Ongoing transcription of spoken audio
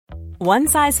One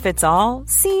size fits all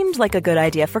seemed like a good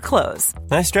idea for clothes.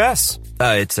 Nice dress.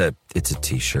 It's a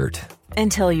T-shirt.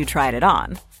 Until you tried it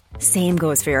on. Same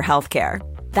goes for your healthcare.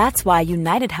 That's why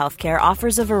United Healthcare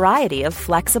offers a variety of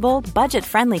flexible,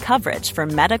 budget-friendly coverage for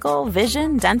medical,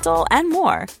 vision, dental, and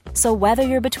more. So whether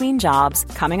you're between jobs,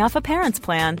 coming off a parent's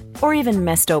plan, or even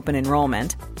missed open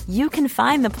enrollment, you can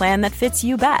find the plan that fits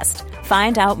you best.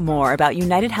 Find out more about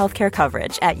United Healthcare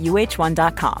coverage at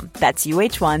uh1.com. That's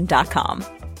uh1.com.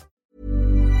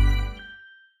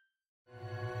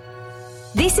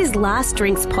 This is Last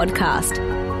Drinks Podcast,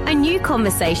 a new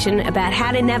conversation about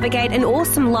how to navigate an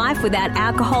awesome life without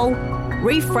alcohol,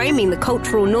 reframing the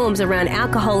cultural norms around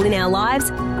alcohol in our lives,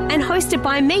 and hosted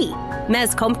by me,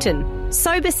 Maz Compton,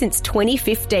 sober since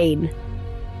 2015.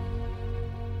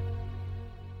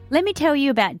 Let me tell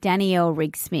you about Danielle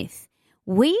Riggs-Smith.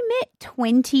 We met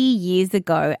 20 years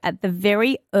ago at the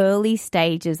very early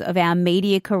stages of our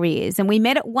media careers, and we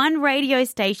met at one radio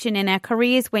station and our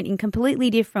careers went in completely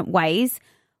different ways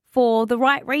for the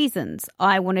right reasons.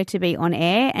 I wanted to be on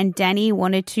air and Danny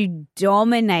wanted to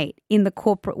dominate in the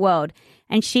corporate world,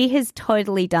 and she has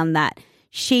totally done that.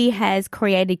 She has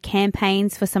created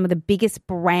campaigns for some of the biggest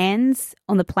brands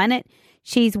on the planet.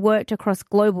 She's worked across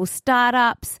global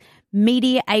startups,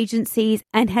 media agencies,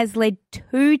 and has led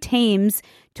 2 teams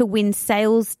to win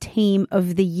Sales Team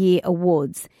of the Year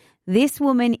awards. This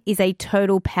woman is a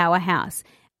total powerhouse,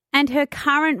 and her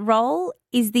current role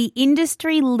is the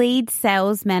industry lead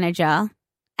sales manager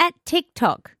at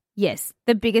TikTok. Yes,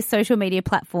 the biggest social media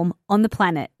platform on the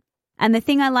planet. And the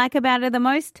thing I like about her the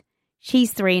most,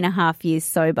 she's 3.5 years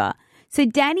sober. So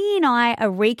Danny and I are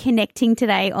reconnecting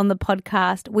today on the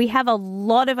podcast. We have a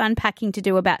lot of unpacking to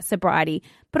do about sobriety,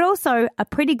 but also a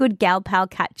pretty good gal pal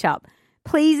catch up.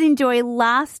 Please enjoy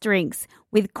Last Drinks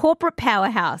with corporate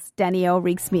powerhouse Danielle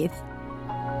Riggs-Smith.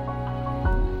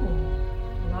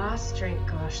 Last drink,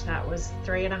 gosh, that was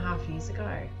 3.5 years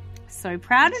ago. So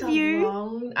proud of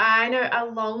you. I know, a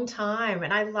long time.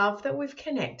 And I love that we've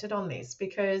connected on this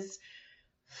because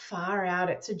far out,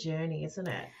 it's a journey, isn't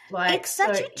it? It's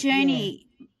such a journey.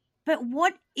 Yeah. But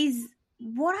what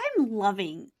I'm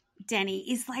loving,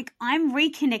 Danny, is like I'm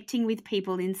reconnecting with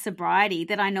people in sobriety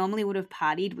that I normally would have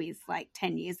partied with like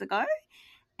 10 years ago.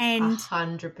 And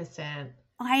 100%.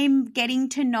 I'm getting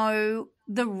to know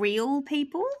the real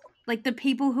people, like the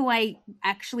people who I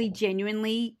actually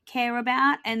genuinely care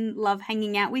about and love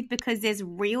hanging out with, because there's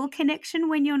real connection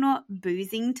when you're not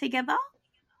boozing together.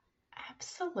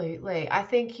 Absolutely. I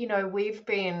think,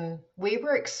 we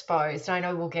were exposed. I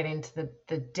know we'll get into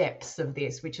the depths of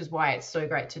this, which is why it's so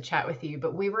great to chat with you,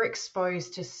 but we were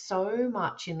exposed to so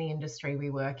much in the industry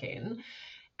we work in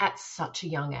at such a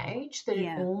young age that it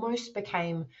almost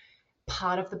became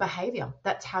part of the behavior.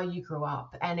 That's how you grew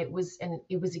up. And it was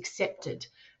accepted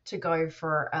to go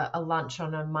for a lunch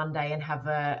on a Monday and have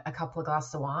a couple of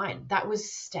glasses of wine. That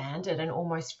was standard and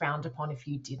almost frowned upon if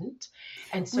you didn't.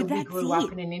 And so we grew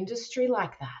up in an industry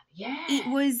like that. Yeah.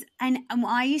 It was, and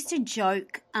I used to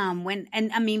joke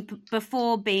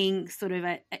before being sort of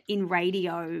in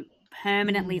radio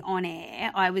permanently on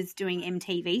air, I was doing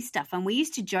MTV stuff, and we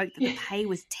used to joke that the pay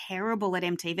was terrible at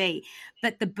MTV,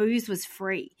 but the booze was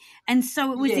free. And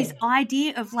so it was this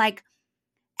idea of like,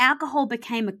 alcohol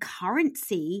became a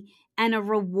currency and a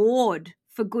reward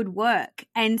for good work.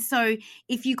 And so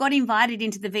if you got invited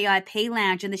into the VIP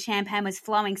lounge and the champagne was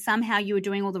flowing, somehow you were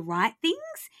doing all the right things.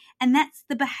 And that's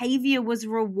the behavior was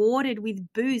rewarded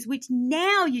with booze, which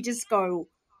now you just go,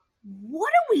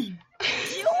 what are we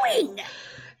doing?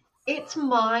 It's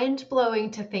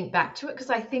mind-blowing to think back to it, because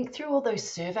I think through all those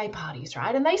survey parties,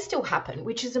 right, and they still happen,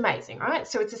 which is amazing, right?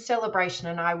 So it's a celebration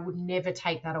and I would never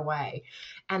take that away.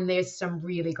 And there's some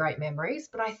really great memories,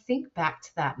 but I think back to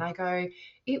that and I go,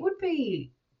 it would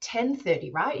be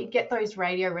 10:30, right? You get those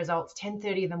radio results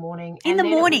 10:30 in the morning. In the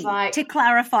morning, to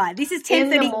clarify, this is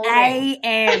 10:30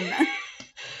 a.m.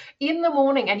 In the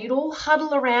morning, and you'd all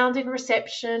huddle around in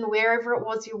reception, wherever it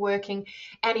was you're working.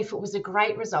 And if it was a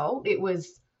great result, it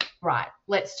was, right,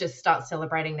 let's just start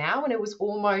celebrating now. And it was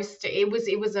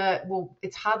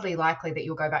it's hardly likely that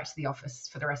you'll go back to the office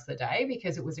for the rest of the day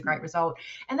because it was a great result.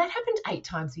 And that happened 8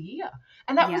 times a year.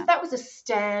 And that was a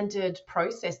standard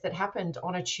process that happened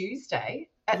on a Tuesday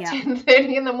at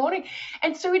 10:30 in the morning.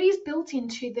 And so it is built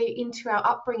into our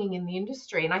upbringing in the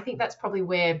industry. And I think that's probably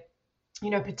where,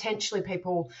 potentially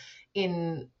people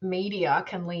in media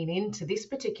can lean into this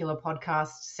particular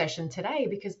podcast session today,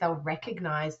 because they'll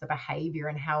recognize the behavior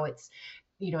and how it's,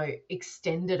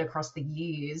 extended across the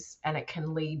years, and it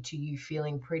can lead to you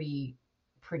feeling pretty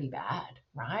bad,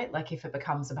 right? Like if it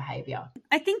becomes a behavior.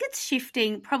 I think it's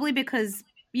shifting probably because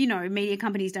media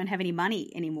companies don't have any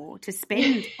money anymore to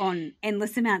spend on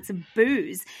endless amounts of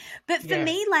booze. But for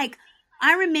me, like,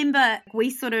 I remember we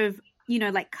sort of,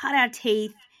 cut our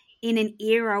teeth in an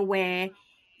era where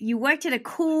you worked at a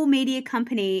cool media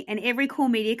company and every cool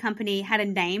media company had a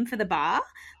name for the bar.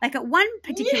 Like at one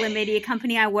particular media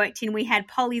company I worked in, we had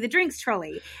Polly the drinks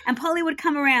trolley, and Polly would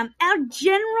come around. Our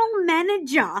general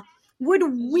manager would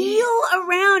wheel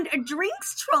around a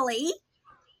drinks trolley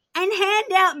and hand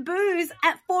out booze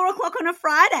at 4:00 on a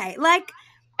Friday.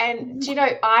 And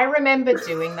I remember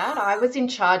doing that. I was in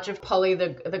charge of Polly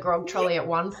the grog trolley at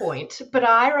one point, but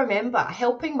I remember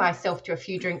helping myself to a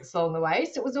few drinks along the way.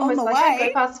 So it was almost like I'd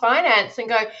go past finance and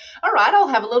go, all right, I'll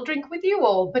have a little drink with you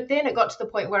all. But then it got to the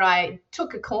point where I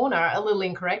took a corner a little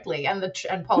incorrectly and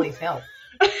Polly fell.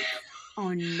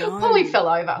 Oh, no. Polly fell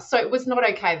over. So it was not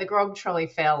okay. The grog trolley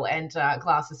fell and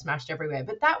glasses smashed everywhere.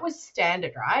 But that was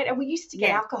standard, right? And we used to get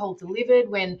alcohol delivered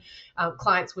when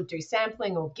clients would do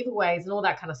sampling or giveaways and all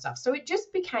that kind of stuff. So it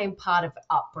just became part of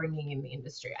upbringing in the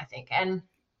industry, I think. And,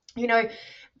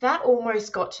 that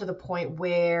almost got to the point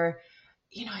where,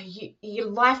 your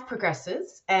life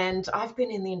progresses, and I've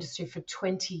been in the industry for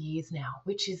 20 years now,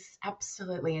 which is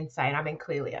absolutely insane. I mean,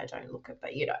 clearly I don't look it,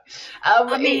 but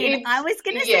I was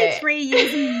going to say 3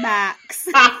 years max.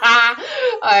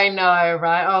 I know,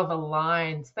 right? Oh, the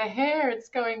lines, the hair, it's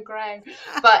going grey.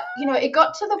 But, it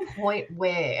got to the point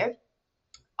where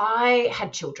I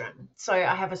had children. So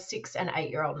I have a 6 and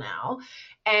 8 year old now.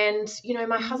 And,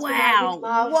 my husband and I would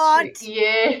love to.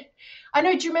 Yeah. I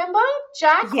know. Do you remember,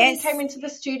 Jack, when he came into the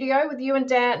studio with you and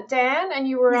Dan and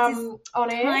you were on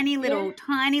air? Tiny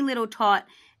little tot.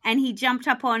 And he jumped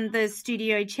up on the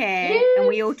studio chair and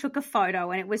we all took a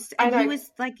photo. And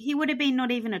he would have been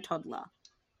not even a toddler.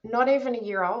 Not even a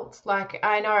year old.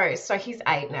 I know. So he's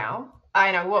 8 now.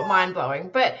 I know, what mind-blowing.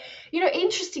 But,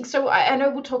 interesting. So I know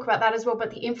we'll talk about that as well,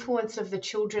 but the influence of the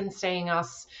children seeing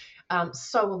us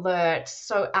so alert,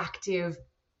 so active,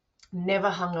 never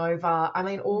hungover. I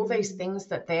mean, all these things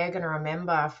that they're going to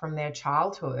remember from their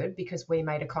childhood because we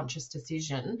made a conscious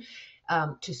decision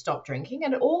to stop drinking.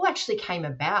 And it all actually came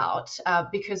about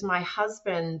because my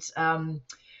husband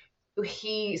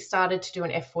he started to do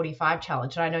an F45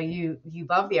 challenge. And I know you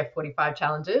love the F45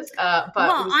 challenges.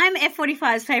 I'm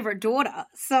F45's favourite daughter,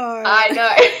 so. I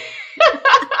know.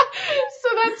 So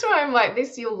that's why I'm like,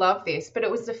 you'll love this. But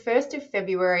it was the 1st of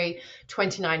February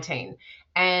 2019.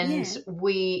 And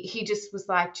he just was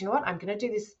like, do you know what? I'm going to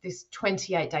do this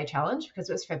 28-day challenge because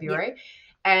it was February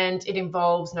and it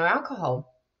involves no alcohol.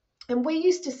 And we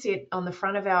used to sit on the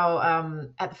front of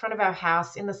at the front of our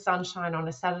house in the sunshine on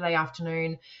a Saturday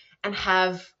afternoon and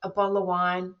have a bottle of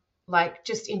wine,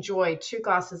 just enjoy 2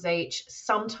 glasses each.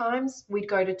 Sometimes we'd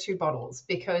go to 2 bottles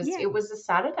because it was a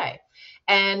Saturday.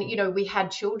 And, we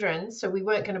had children, so we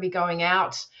weren't going to be going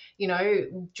out,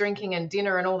 drinking and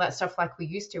dinner and all that stuff like we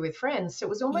used to with friends. So it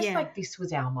was almost like this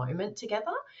was our moment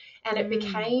together. And it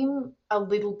became a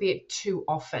little bit too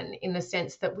often in the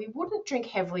sense that we wouldn't drink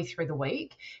heavily through the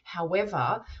week.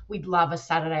 However, we'd love a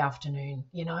Saturday afternoon,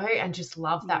 and just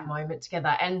love that moment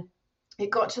together. And it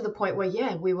got to the point where,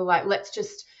 we were like, let's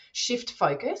just shift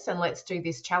focus and let's do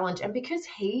this challenge. And because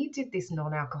he did this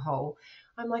non-alcohol,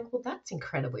 I'm like, well, that's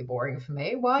incredibly boring for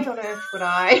me. Why on earth would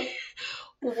I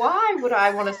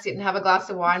want to sit and have a glass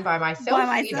of wine by myself?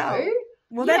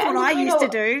 Well, that's what I used to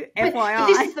do, FYI. But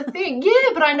this is the thing.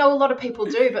 Yeah, but I know a lot of people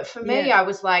do. But for me, I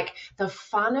was like, the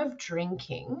fun of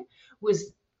drinking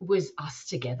was us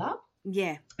together.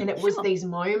 Yeah. And it was these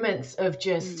moments of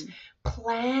just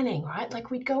planning, right? Like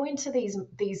we'd go into these,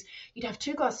 you'd have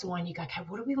 2 glasses of wine, you go, okay,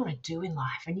 what do we want to do in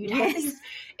life? And you'd have these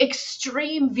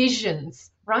extreme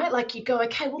visions, right? Like you'd go,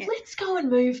 okay, well, let's go and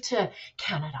move to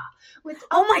Canada.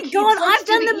 Oh my God, I've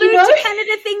done the move to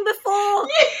Canada thing before.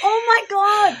 Oh my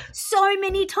God, so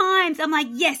many times. I'm like,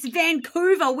 yes,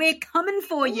 Vancouver, we're coming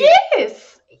for you.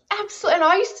 Yes. Absolutely. And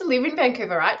I used to live in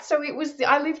Vancouver, right? So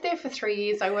I lived there for 3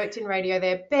 years. I worked in radio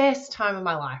there. Best time of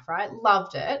my life, right?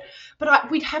 Loved it.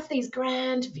 But we'd have these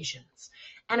grand visions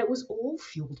and it was all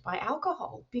fueled by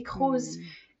alcohol because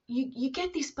you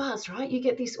get this buzz, right? You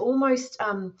get this almost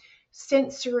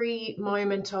sensory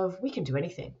moment of we can do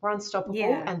anything. We're unstoppable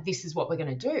and this is what we're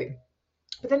going to do.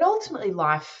 But then ultimately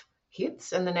life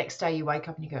hits and the next day you wake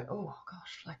up and you go, oh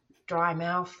gosh, like dry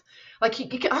mouth. Like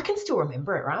I can still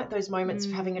remember it, right? Those moments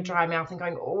of having a dry mouth and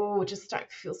going, oh, just don't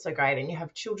feel so great. And you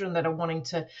have children that are wanting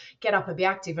to get up and be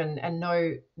active and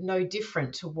no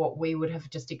different to what we would have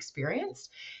just experienced.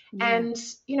 And,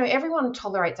 everyone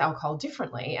tolerates alcohol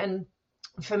differently. And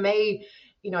for me,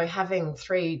 having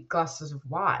 3 glasses of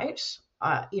white,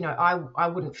 I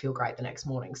wouldn't feel great the next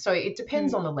morning. So it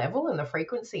depends on the level and the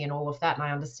frequency and all of that, and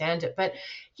I understand it. But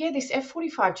yeah, this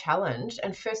F45 challenge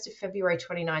and 1st of February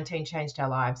 2019 changed our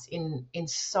lives in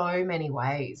so many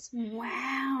ways.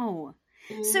 Wow.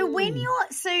 So when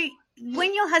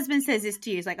your husband says this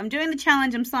to you, it's like, I'm doing the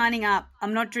challenge, I'm signing up,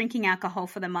 I'm not drinking alcohol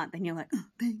for the month, and you're like, oh,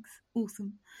 thanks,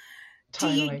 awesome.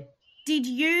 Totally. Did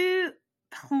you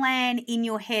plan in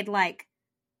your head, like,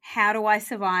 how do I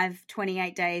survive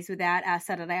 28 days without our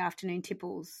Saturday afternoon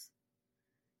tipples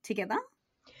together?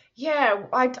 Yeah,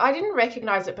 I didn't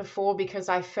recognize it before because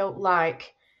I felt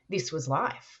like this was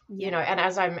life, and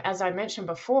as I mentioned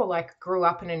before, like, grew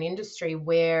up in an industry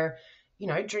where,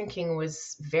 drinking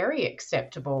was very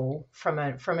acceptable from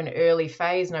an early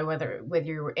phase. Whether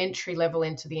you were entry level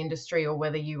into the industry or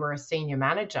whether you were a senior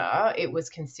manager, it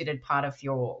was considered part of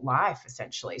your life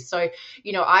essentially. So,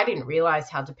 I didn't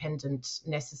realize how dependent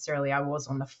necessarily I was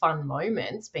on the fun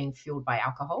moments being fueled by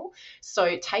alcohol.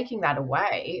 So taking that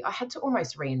away, I had to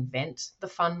almost reinvent the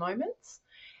fun moments.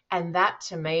 And that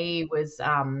to me was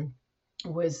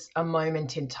a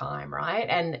moment in time, right?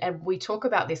 And we talk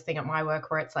about this thing at my work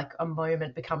where it's like a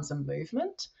moment becomes a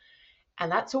movement.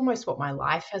 And that's almost what my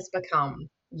life has become.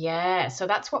 Yeah. So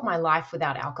that's what my life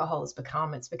without alcohol has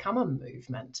become. It's become a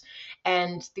movement.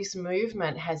 And this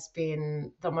movement has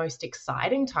been the most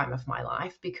exciting time of my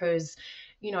life because,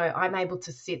 I'm able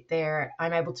to sit there,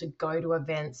 I'm able to go to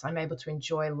events, I'm able to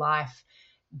enjoy life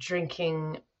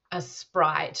drinking a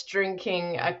Sprite,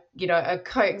 drinking a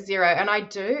Coke Zero, and I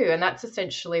do, and that's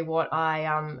essentially what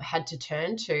I had to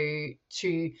turn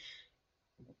to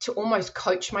almost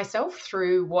coach myself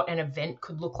through what an event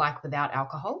could look like without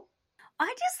alcohol.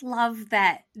 I just love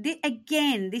that.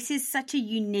 Again, this is such a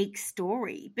unique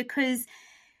story because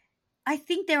I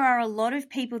think there are a lot of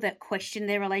people that question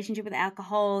their relationship with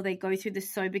alcohol. They go through the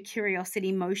sober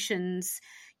curiosity motions,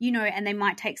 and they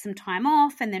might take some time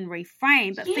off and then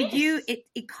reframe. But for you,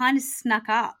 it kind of snuck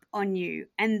up on you.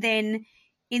 And then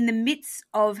in the midst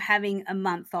of having a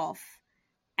month off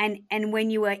and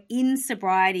when you were in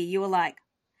sobriety, you were like,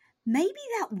 maybe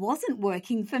that wasn't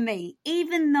working for me,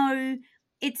 even though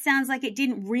it sounds like it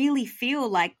didn't really feel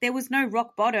like there was no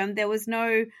rock bottom. There was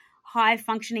no high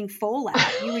functioning fallout.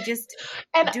 You were just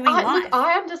doing life. Look,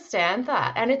 I understand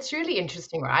that. And it's really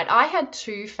interesting, right? I had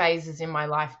 2 phases in my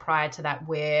life prior to that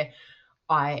where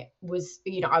I was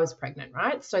pregnant,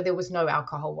 right? So there was no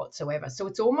alcohol whatsoever. So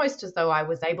it's almost as though I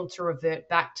was able to revert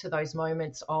back to those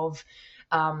moments of,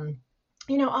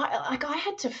 I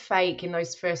had to fake in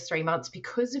those first 3 months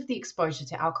because of the exposure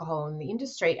to alcohol in the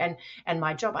industry and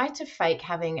my job. I had to fake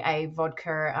having a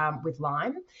vodka with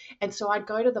lime. And so I'd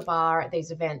go to the bar at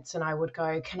these events and I would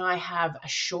go, can I have a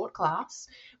short glass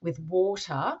with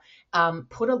water,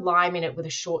 put a lime in it with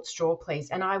a short straw, please?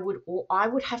 And I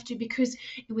would have to, because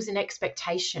it was an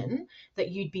expectation that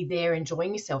you'd be there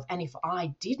enjoying yourself. And if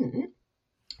I didn't,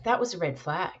 that was a red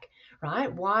flag,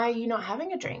 right? Why are you not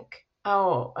having a drink?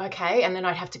 Oh, okay. And then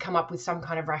I'd have to come up with some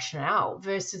kind of rationale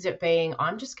versus it being,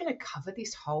 I'm just going to cover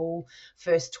this whole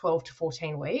first 12 to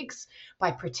 14 weeks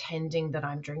by pretending that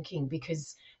I'm drinking,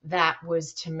 because that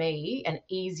was, to me, an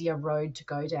easier road to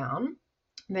go down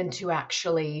than to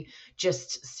actually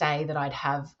just say that I'd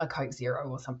have a Coke Zero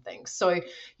or something. So,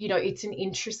 it's an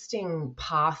interesting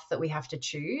path that we have to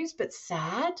choose, but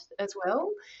sad as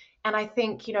well. And I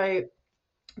think,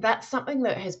 that's something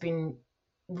that has been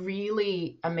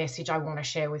really a message I want to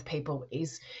share with people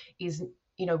is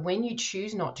when you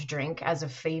choose not to drink as a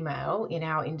female in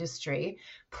our industry,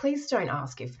 please don't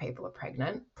ask if people are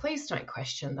pregnant. Please don't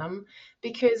question them,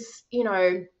 because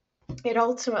it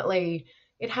ultimately,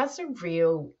 it has a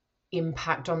real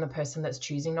impact on the person that's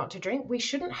choosing not to drink. We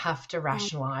shouldn't have to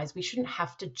rationalize, we shouldn't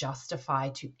have to justify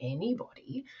to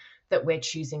anybody that we're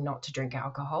choosing not to drink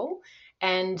alcohol.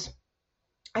 And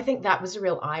I think that was a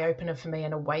real eye-opener for me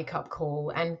and a wake-up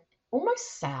call, and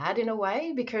almost sad in a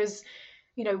way, because,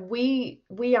 we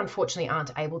unfortunately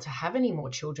aren't able to have any more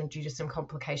children due to some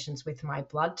complications with my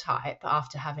blood type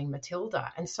after having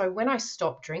Matilda. And so when I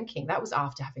stopped drinking, that was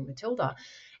after having Matilda.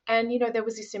 And, there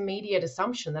was this immediate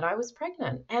assumption that I was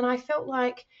pregnant. And I felt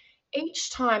like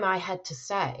each time I had to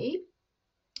say,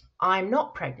 I'm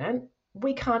not pregnant,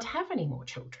 we can't have any more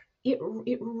children. It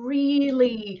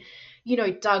really,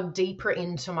 dug deeper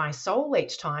into my soul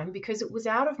each time, because it was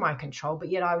out of my control, but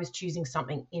yet I was choosing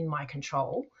something in my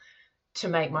control to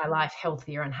make my life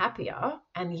healthier and happier.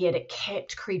 And yet it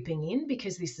kept creeping in,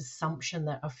 because this assumption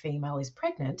that a female is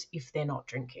pregnant if they're not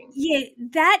drinking. Yeah,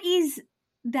 that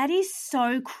is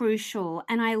so crucial.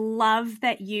 And I love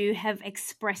that you have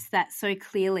expressed that so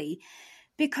clearly,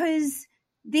 because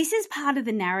this is part of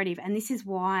the narrative, and this is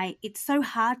why it's so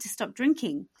hard to stop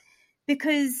drinking.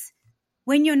 because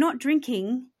when you're not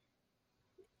drinking,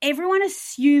 everyone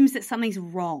assumes that something's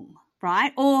wrong,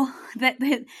 right? Or that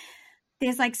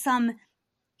there's like some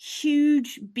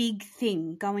huge, big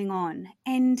thing going on.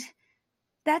 And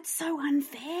that's so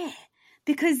unfair,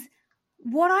 because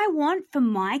what I want for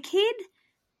my kid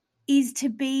is to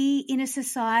be in a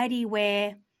society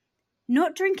where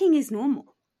not drinking is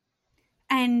normal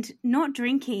and not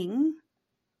drinking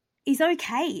is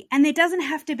okay. And there doesn't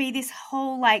have to be this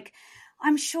whole, like,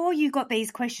 I'm sure you got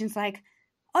these questions like,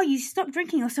 oh, you stopped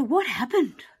drinking. So what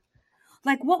happened?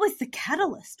 Like, what was the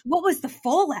catalyst? What was the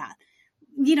fallout?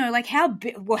 You know, like how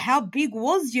big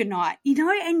was your night? You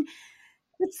know, and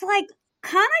it's like,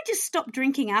 can't I just stop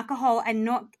drinking alcohol and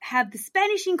not have the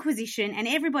Spanish Inquisition and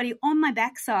everybody on my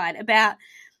backside about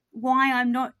why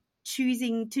I'm not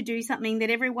choosing to do something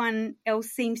that everyone else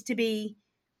seems to be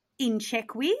in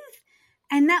check with?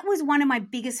 And that was one of my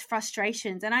biggest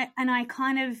frustrations. And I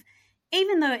kind of,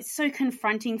 even though it's so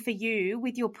confronting for you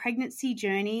with your pregnancy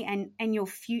journey and your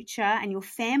future and your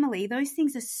family, those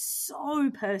things are so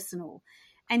personal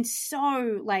and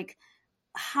so like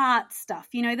heart stuff.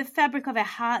 You know, the fabric of our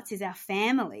hearts is our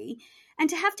family. And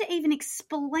to have to even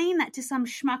explain that to some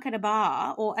schmuck at a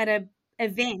bar or at a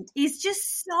event is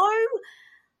just so,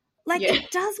 like,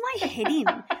 It does my head in.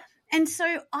 And so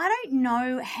I don't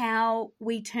know how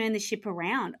we turn the ship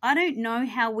around. I don't know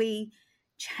how we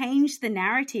change the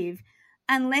narrative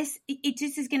unless it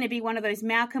just is going to be one of those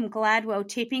Malcolm Gladwell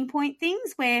tipping point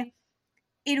things where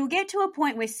it'll get to a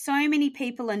point where so many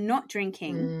people are not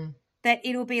drinking that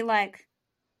it'll be like,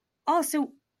 oh,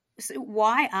 so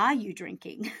why are you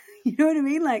drinking? You know what I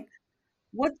mean? Like,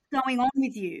 what's going on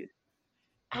with you?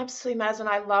 Absolutely, Maz, and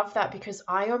I love that because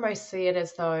I almost see it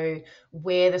as though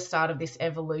we're the start of this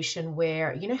evolution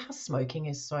where, you know how smoking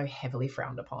is so heavily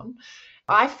frowned upon?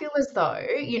 I feel as though,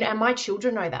 you know, and my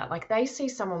children know that, like they see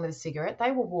someone with a cigarette,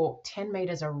 they will walk 10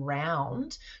 meters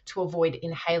around to avoid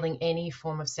inhaling any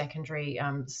form of secondary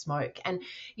smoke. And,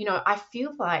 you know, I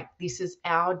feel like this is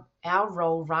our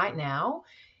role right now.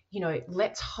 You know,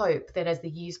 let's hope that as the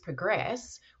years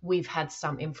progress, we've had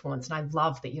some influence. And I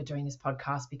love that you're doing this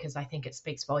podcast because I think it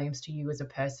speaks volumes to you as a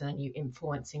person and you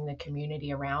influencing the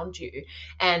community around you.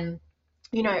 And,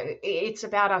 you know, it's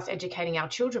about us educating our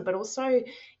children, but also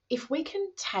if we can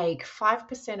take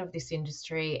 5% of this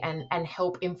industry and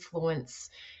help influence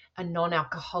a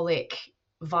non-alcoholic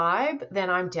vibe, then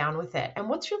I'm down with it. And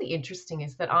what's really interesting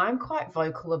is that I'm quite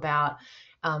vocal about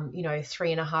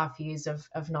 3.5 years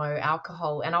of no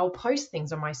alcohol, and I'll post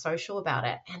things on my social about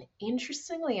it. And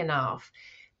interestingly enough,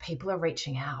 people are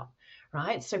reaching out,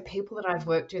 right? So people that I've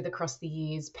worked with across the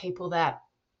years, people that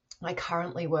I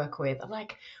currently work with are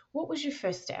like, what was your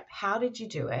first step? How did you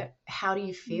do it? How do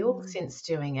you feel since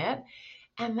doing it?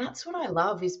 And that's what I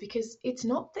love, is because it's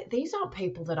not that these aren't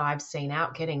people that I've seen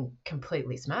out getting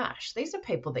completely smashed. These are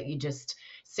people that you just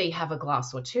see have a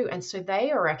glass or two. And so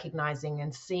they are recognizing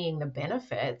and seeing the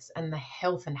benefits and the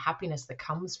health and happiness that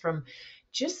comes from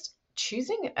just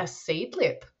choosing a seed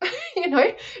lip, you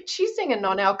know, choosing a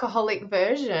non-alcoholic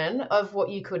version of what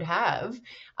you could have.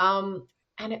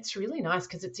 And it's really nice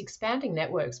because it's expanding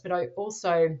networks, but I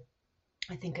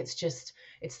think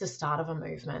it's the start of a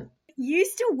movement. You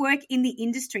still work in the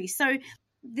industry. So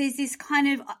there's this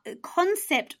kind of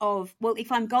concept of, well,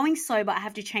 if I'm going sober, I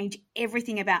have to change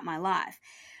everything about my life.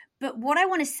 But what I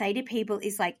want to say to people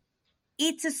is like,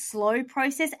 it's a slow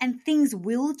process and things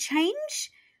will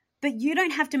change, but you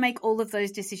don't have to make all of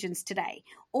those decisions today.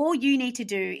 All you need to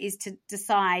do is to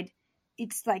decide,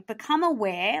 it's like become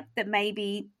aware that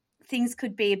maybe things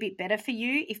could be a bit better for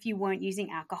you if you weren't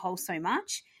using alcohol so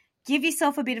much. Give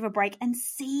yourself a bit of a break and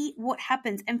see what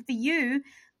happens. And for you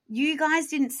guys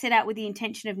didn't set out with the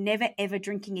intention of never, ever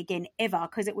drinking again, ever,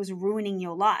 because it was ruining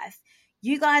your life.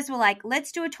 You guys were like,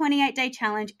 let's do a 28-day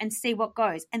challenge and see what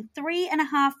goes. And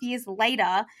 3.5 years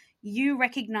later, you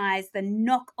recognize the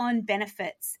knock-on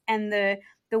benefits and the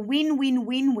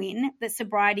win-win-win-win that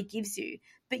sobriety gives you.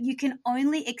 But you can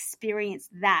only experience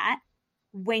that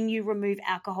when you remove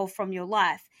alcohol from your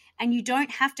life. And you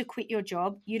don't have to quit your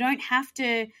job. You don't have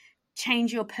to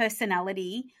change your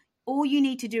personality. All you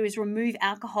need to do is remove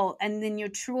alcohol, and then your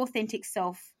true authentic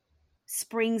self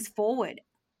springs forward.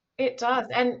 It does.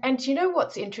 And you know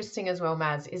what's interesting as well,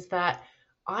 Maz, is that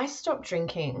I stopped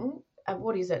drinking,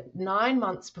 9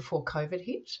 months before COVID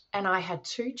hit, and I had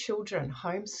 2 children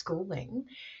homeschooling,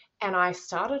 and I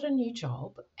started a new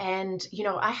job, and, you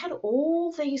know, I had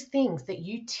all these things that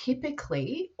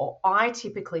I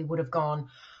typically would have gone,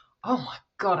 oh my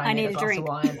God, I need a glass of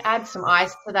wine, add some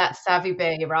ice to that Savvy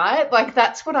Bee, right? Like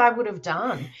that's what I would have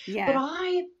done. Yeah. But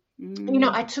I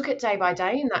I took it day by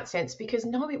day in that sense, because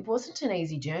no, it wasn't an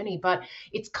easy journey, but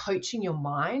it's coaching your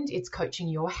mind, it's coaching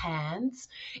your hands,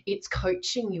 it's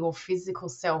coaching your physical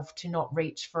self to not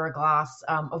reach for a glass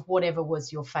of whatever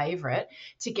was your favorite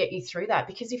to get you through that.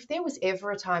 Because if there was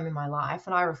ever a time in my life,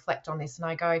 and I reflect on this and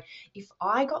I go, if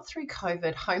I got through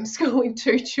COVID, homeschooling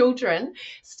 2 children,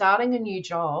 starting a new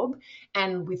job,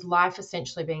 and with life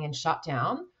essentially being in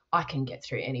shutdown, I can get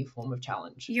through any form of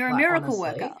challenge. You're a miracle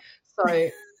worker. So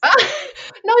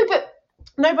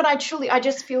no, but I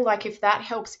just feel like if that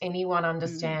helps anyone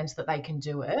understand that they can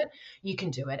do it, you can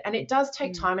do it. And it does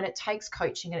take time, and it takes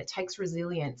coaching, and it takes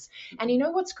resilience. And you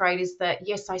know what's great is that,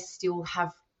 yes, I still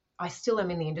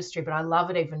am in the industry, but I love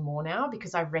it even more now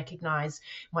because I recognize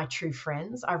my true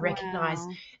friends. I recognize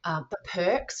the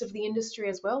perks of the industry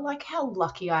as well, like how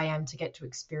lucky I am to get to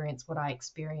experience what I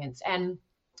experience. And,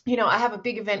 I have a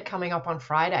big event coming up on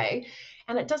Friday,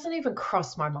 and it doesn't even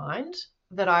cross my mind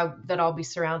that I'll be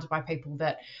surrounded by people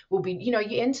that will be, you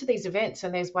enter these events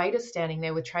and there's waiters standing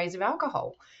there with trays of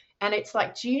alcohol. And it's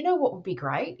like, do you know what would be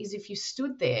great is if you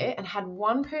stood there and had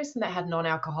one person that had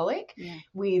non-alcoholic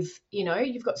with,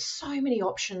 you've got so many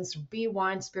options, beer,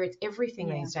 wine, spirits, everything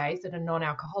these days that are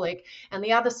non-alcoholic, and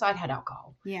the other side had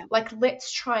alcohol. Yeah. Like,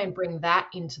 let's try and bring that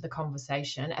into the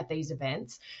conversation at these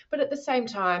events. But at the same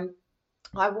time,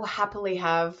 I will happily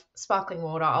have sparkling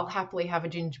water. I'll happily have a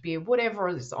ginger beer, whatever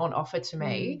is on offer to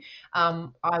me.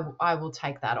 I will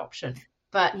take that option.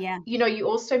 But, you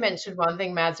also mentioned one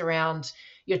thing, Mads, around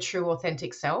your true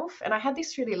authentic self. And I had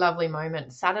this really lovely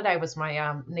moment. Saturday was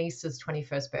my niece's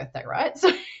 21st birthday, right?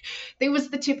 So there was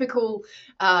the typical,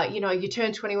 you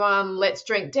turn 21, let's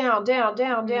drink down,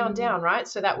 right?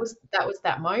 So that was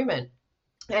that moment.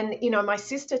 And, my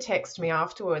sister texted me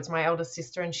afterwards, my eldest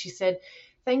sister, and she said,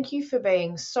 thank you for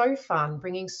being so fun,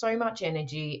 bringing so much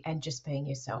energy, and just being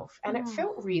yourself. And it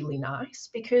felt really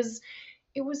nice because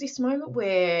it was this moment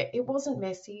where it wasn't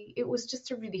messy. It was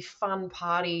just a really fun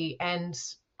party, and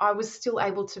I was still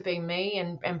able to be me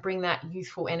and bring that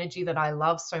youthful energy that I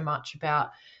love so much about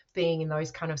being in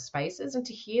those kind of spaces. And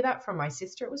to hear that from my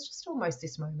sister, it was just almost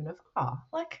this moment of,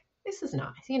 this is nice,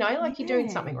 like you're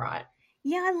doing something right.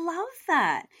 Yeah, I love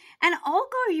that. And I'll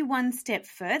go you one step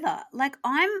further. Like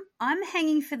I'm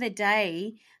hanging for the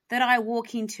day that I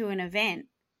walk into an event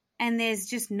and there's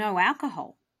just no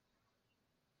alcohol.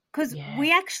 Because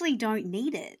we actually don't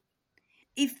need it.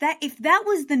 If that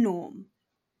was the norm,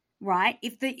 right?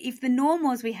 If the norm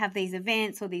was we have these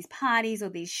events or these parties or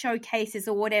these showcases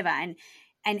or whatever,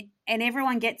 and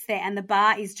everyone gets there and the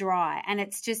bar is dry and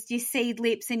it's just your seed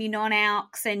lips and your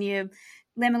non-alcs and your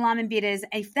lemon, lime and bitters.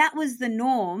 If that was the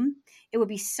norm, it would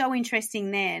be so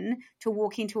interesting then to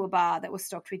walk into a bar that was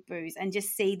stocked with booze and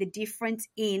just see the difference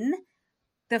in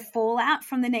the fallout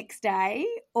from the next day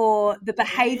or the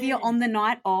behavior on the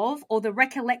night of or the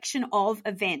recollection of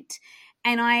event.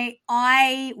 And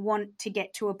I want to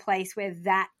get to a place where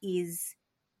that is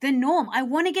the norm. I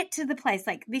want to get to the place,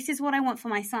 like, this is what I want for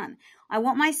my son. I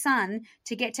want my son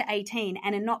to get to 18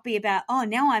 and it not be about,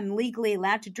 now I'm legally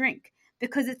allowed to drink.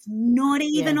 Because it's not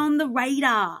even on the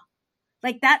radar.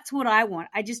 Like, that's what I want.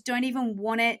 I just don't even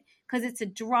want it because it's a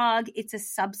drug, it's a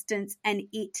substance, and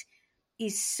it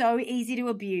is so easy to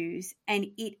abuse, and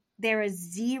there are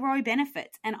zero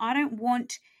benefits. And I don't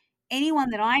want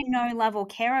anyone that I know, love, or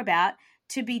care about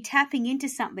to be tapping into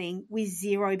something with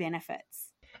zero benefits.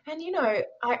 And,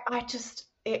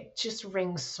 it just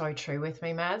rings so true with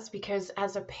me, Mads, because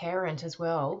as a parent as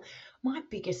well, my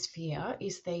biggest fear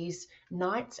is these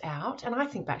nights out. And I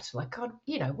think back to, like, God,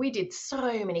 we did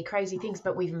so many crazy things,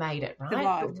 but we've made it, right?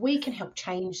 Survived. But we can help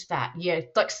change that. Yeah,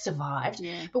 like survived.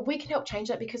 Yeah. But we can help change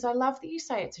that because I love that you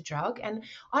say it's a drug. And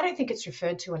I don't think it's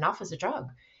referred to enough as a drug.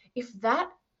 If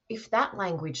that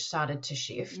language started to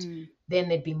shift, then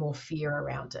there'd be more fear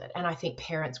around it. And I think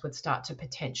parents would start to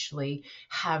potentially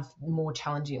have more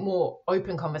challenging, more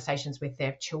open conversations with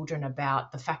their children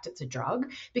about the fact it's a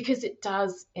drug, because it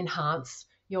does enhance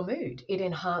your mood. It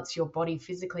enhances your body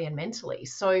physically and mentally.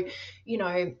 So,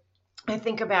 I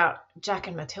think about Jack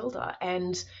and Matilda,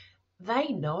 and they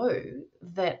know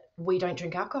that we don't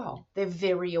drink alcohol. They're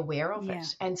very aware of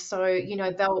it. And so,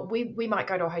 we might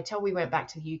go to a hotel. We went back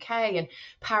to the UK and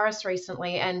Paris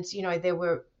recently, and,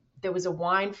 there was a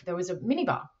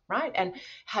minibar, right? And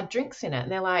had drinks in it.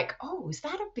 And they're like, oh, is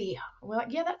that a beer? We're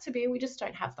like, yeah, that's a beer. We just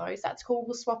don't have those. That's cool.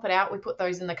 We'll swap it out. We put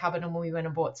those in the cupboard, and we went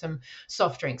and bought some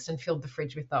soft drinks and filled the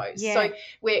fridge with those. Yeah. So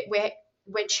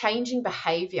we're changing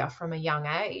behavior from a young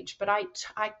age, but I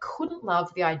couldn't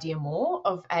love the idea more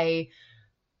of a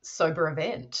sober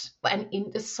event,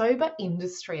 a sober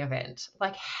industry event.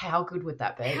 Like, how good would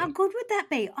that be? How good would that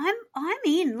be? I'm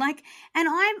in, like, and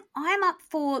I'm up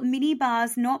for mini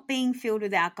bars not being filled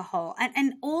with alcohol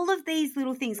and all of these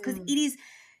little things, because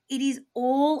it is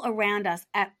all around us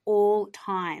at all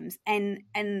times. And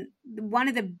one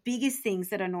of the biggest things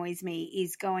that annoys me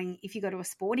is if you go to a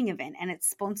sporting event and it's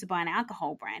sponsored by an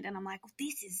alcohol brand, and I'm like,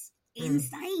 this is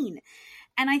insane.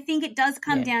 And I think it does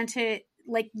come down to,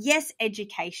 like, yes,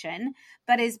 education,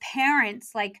 but as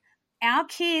parents, like, our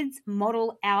kids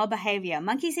model our behavior.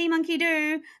 Monkey see, monkey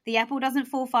do. The apple doesn't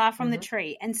fall far from the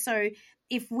tree. And so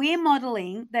if we're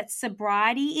modeling that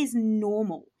sobriety is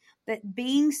normal, that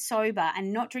being sober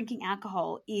and not drinking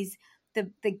alcohol is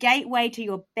the gateway to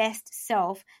your best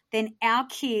self, then our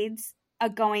kids are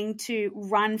going to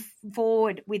run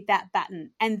forward with that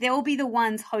baton, and they'll be the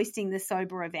ones hosting the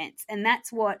sober events. And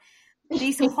that's what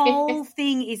this whole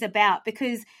thing is about,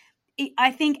 because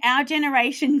I think our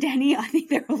generation, Danny, I think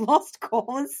they're a lost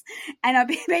cause, and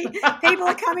people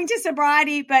are coming to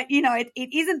sobriety, but, you know, it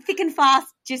isn't thick and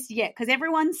fast just yet, because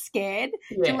everyone's scared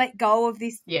to let go of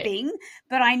this thing.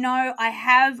 But I know I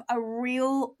have a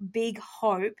real big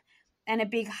hope and a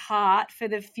big heart for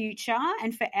the future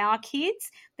and for our kids,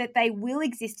 that they will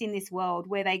exist in this world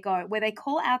where they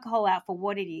call alcohol out for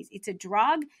what it is. It's a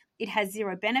drug. It has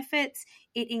zero benefits.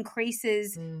 It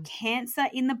increases cancer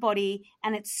in the body,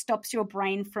 and it stops your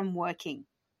brain from working.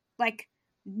 Like,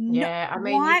 you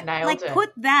nailed it.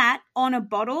 Put that on a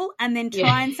bottle and then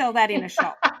try and sell that in a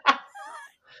shop.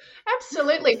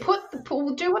 Absolutely.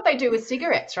 Do what they do with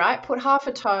cigarettes, right? Put half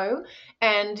a toe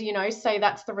and, you know, say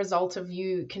that's the result of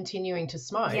you continuing to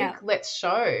smoke. Yeah. Let's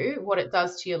show what it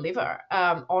does to your liver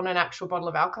on an actual bottle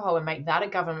of alcohol, and make that a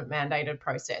government mandated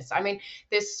process. I mean,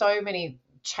 there's so many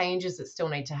changes that still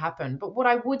need to happen. But what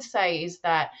I would say is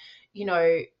that, you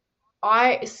know,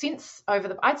 I'd say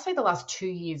the last 2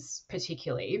 years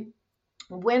particularly,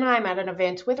 when I'm at an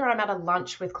event, whether I'm at a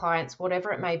lunch with clients,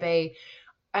 whatever it may be,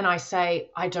 and I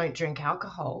say, I don't drink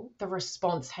alcohol, the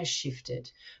response has shifted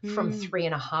from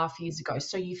 3.5 years ago.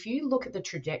 So if you look at the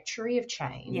trajectory of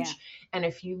change, and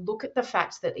if you look at the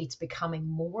fact that it's becoming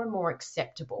more and more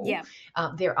acceptable,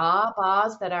 there are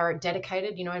bars that are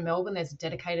dedicated, you know, in Melbourne, there's a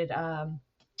dedicated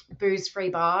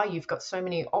booze-free bar. You've got so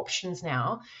many options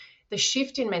now. The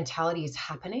shift in mentality is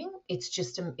happening. It's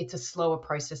just it's a slower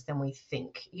process than we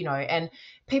think, you know, and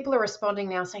people are responding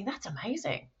now saying, that's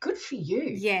amazing. Good for you.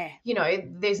 Yeah. You know,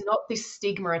 there's not this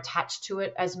stigma attached to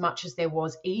it as much as there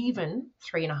was even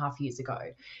 3.5 years ago.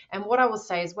 And what I will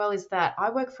say as well is that I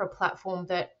work for a platform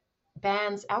that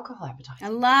bans alcohol advertising. I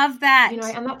love that. You know,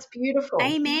 and that's beautiful.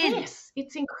 Amen. Yes,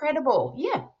 it's incredible.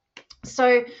 Yeah.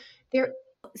 So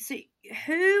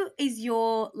who is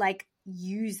your, like,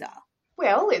 user?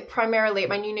 Well, primarily, I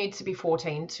mean, you need to be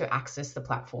 14 to access the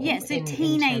platform. Yeah, so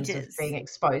teenagers. In terms of being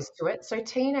exposed to it. So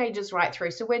teenagers right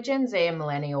through. So we're Gen Z and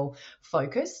millennial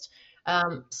focused.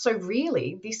 So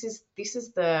really, this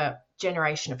is the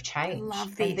generation of change. I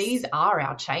love this. And these are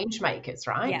our change makers,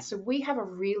 right? Yeah. So we have a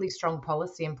really strong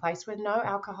policy in place with no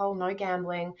alcohol, no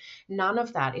gambling, none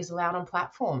of that is allowed on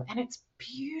platform. And it's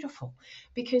beautiful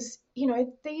because, you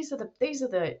know, these are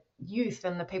the youth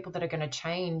and the people that are going to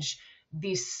change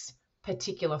this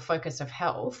particular focus of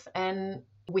health, and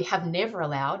we have never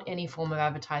allowed any form of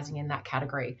advertising in that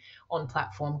category on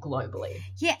platform globally.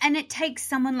 Yeah, and it takes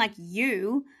someone like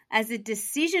you as a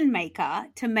decision maker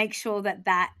to make sure that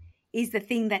that is the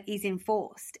thing that is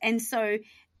enforced. And so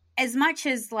as much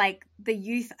as, like, the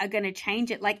youth are going to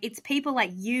change it, like, it's people like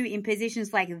you in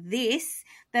positions like this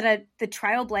that are the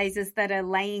trailblazers that are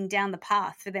laying down the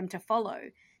path for them to follow.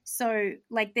 So,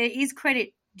 like, there is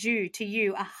credit due to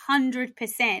you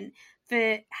 100%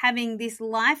 for having this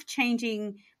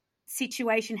life-changing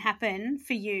situation happen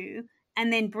for you,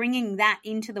 and then bringing that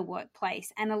into the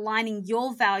workplace and aligning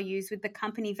your values with the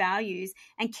company values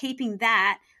and keeping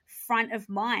that front of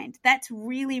mind. That's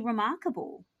really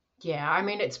remarkable. Yeah, I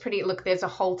mean, it's pretty, look, there's a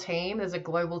whole team, there's a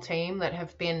global team that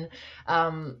have been,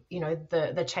 you know,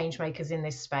 the change makers in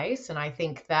this space. And I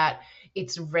think that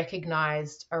it's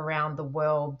recognized around the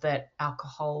world that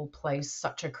alcohol plays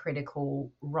such a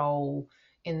critical role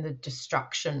in the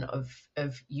destruction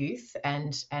of youth.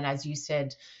 And as you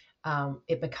said,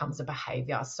 it becomes a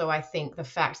behavior. So I think the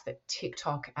fact that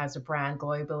TikTok as a brand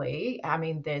globally, I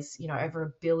mean, there's, you know, over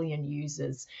 1 billion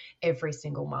users every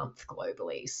single month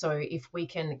globally. So if we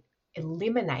can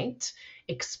eliminate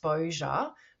exposure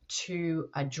to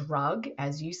a drug,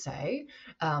 as you say,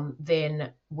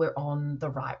 then we're on the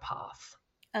right path.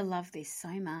 I love this so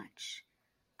much.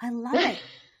 I love it.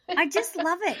 I just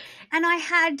love it. And I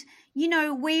had, you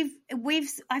know,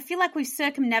 I feel like we've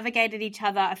circumnavigated each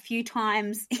other a few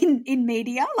times in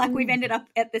media, like we've ended up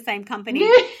at the same company.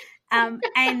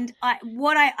 And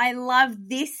I love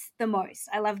this the most.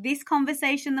 I love this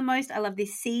conversation the most. I love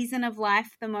this season of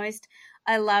life the most.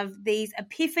 I love these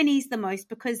epiphanies the most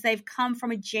because they've come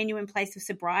from a genuine place of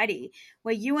sobriety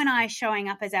where you and I are showing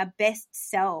up as our best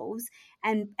selves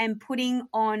and putting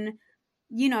on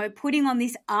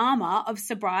this armor of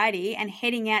sobriety and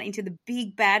heading out into the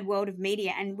big bad world of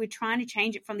media, and we're trying to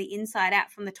change it from the inside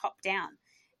out, from the top down.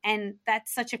 And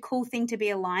that's such a cool thing to be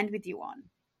aligned with you on.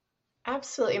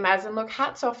 Absolutely, Maz. And look,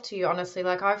 hats off to you, honestly.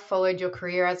 Like, I've followed your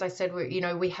career. As I said,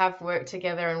 we have worked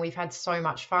together and we've had so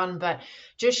much fun, but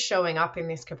just showing up in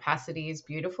this capacity is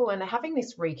beautiful. And having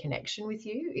this reconnection with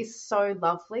you is so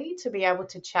lovely, to be able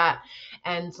to chat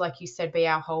and, like you said, be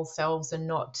our whole selves and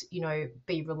not,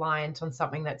 be reliant on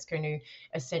something that's going to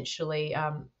essentially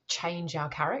change our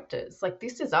characters. Like,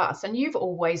 this is us, and you've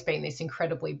always been this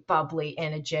incredibly bubbly,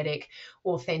 energetic,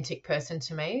 authentic person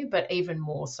to me, but even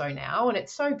more so now, and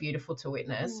it's so beautiful to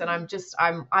witness. And I'm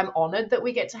honored that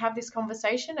we get to have this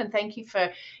conversation, and thank you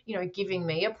for giving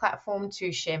me a platform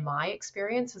to share my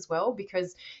experience as well,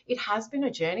 because it has been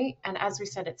a journey. And as we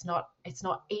said, it's not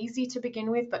easy to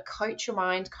begin with, but coach your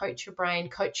mind, coach your brain,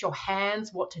 coach your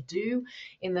hands what to do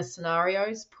in the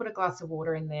scenarios. Put a glass of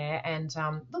water in there, and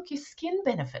look, your skin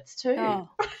benefits too. Oh,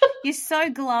 you're so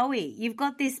glowy. You've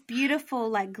got this beautiful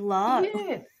glow.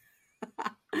 Yeah.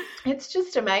 It's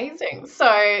just amazing. So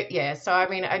I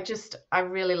mean, I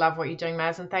really love what you're doing,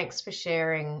 Maz, and thanks for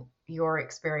sharing your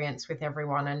experience with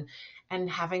everyone and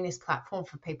having this platform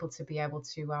for people to be able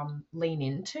to lean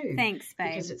into. Thanks, babe.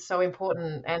 Because it's so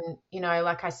important. And,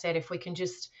 like I said, if we can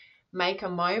just make a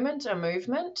moment, a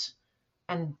movement,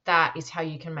 and that is how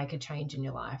you can make a change in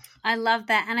your life. I love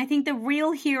that. And I think the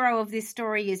real hero of this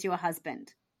story is your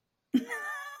husband. Yeah,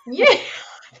 I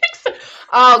think so.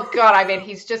 Oh, God, I mean,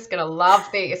 he's just going to love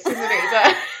this, isn't he?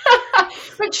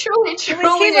 But truly, it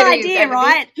was his idea,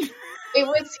 right? It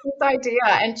was his idea.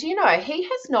 And he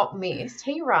has not missed.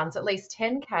 He runs at least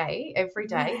 10K every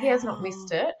day. Wow. He has not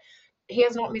missed it. He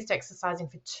has not missed exercising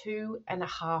for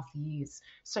 2.5 years.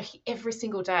 So every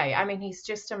single day. I mean, he's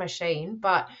just a machine.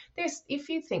 But if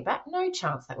you think back, no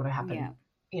chance that would have happened,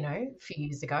 a few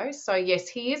years ago. So, yes,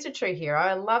 he is a true hero.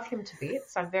 I love him to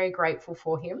bits. I'm very grateful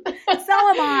for him. So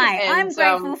am I. And, I'm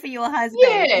grateful for your husband.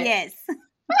 Yeah. Yes.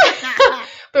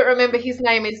 But remember, his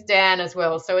name is Dan as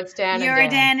well. So it's Dan You're and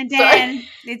Dan. You're a Dan and Dan.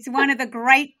 So... It's one of the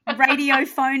great radio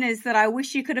phoners that I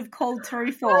wish you could have called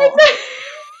through for.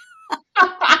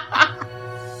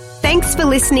 Thanks for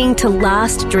listening to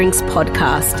Last Drinks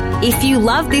Podcast. If you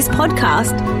love this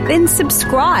podcast, then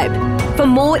subscribe. For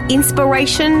more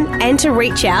inspiration and to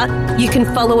reach out, you can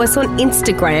follow us on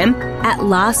Instagram at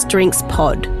Last Drinks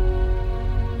Pod.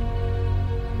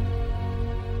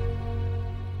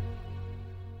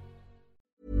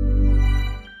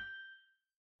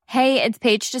 Hey, it's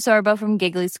Paige DeSorbo from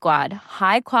Giggly Squad.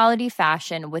 High quality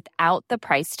fashion without the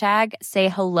price tag. Say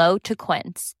hello to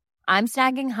Quince. I'm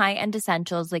snagging high-end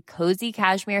essentials like cozy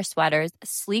cashmere sweaters,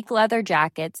 sleek leather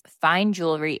jackets, fine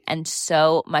jewelry, and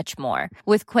so much more.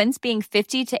 With Quince being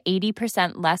 50 to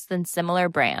 80% less than similar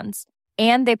brands.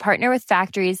 And they partner with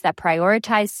factories that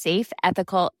prioritize safe,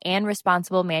 ethical, and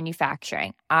responsible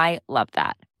manufacturing. I love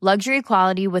that. Luxury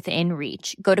quality within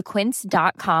reach. Go to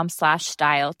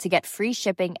quince.com/style to get free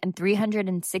shipping and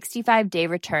 365-day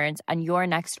returns on your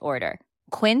next order.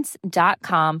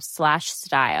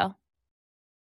 Quince.com/style.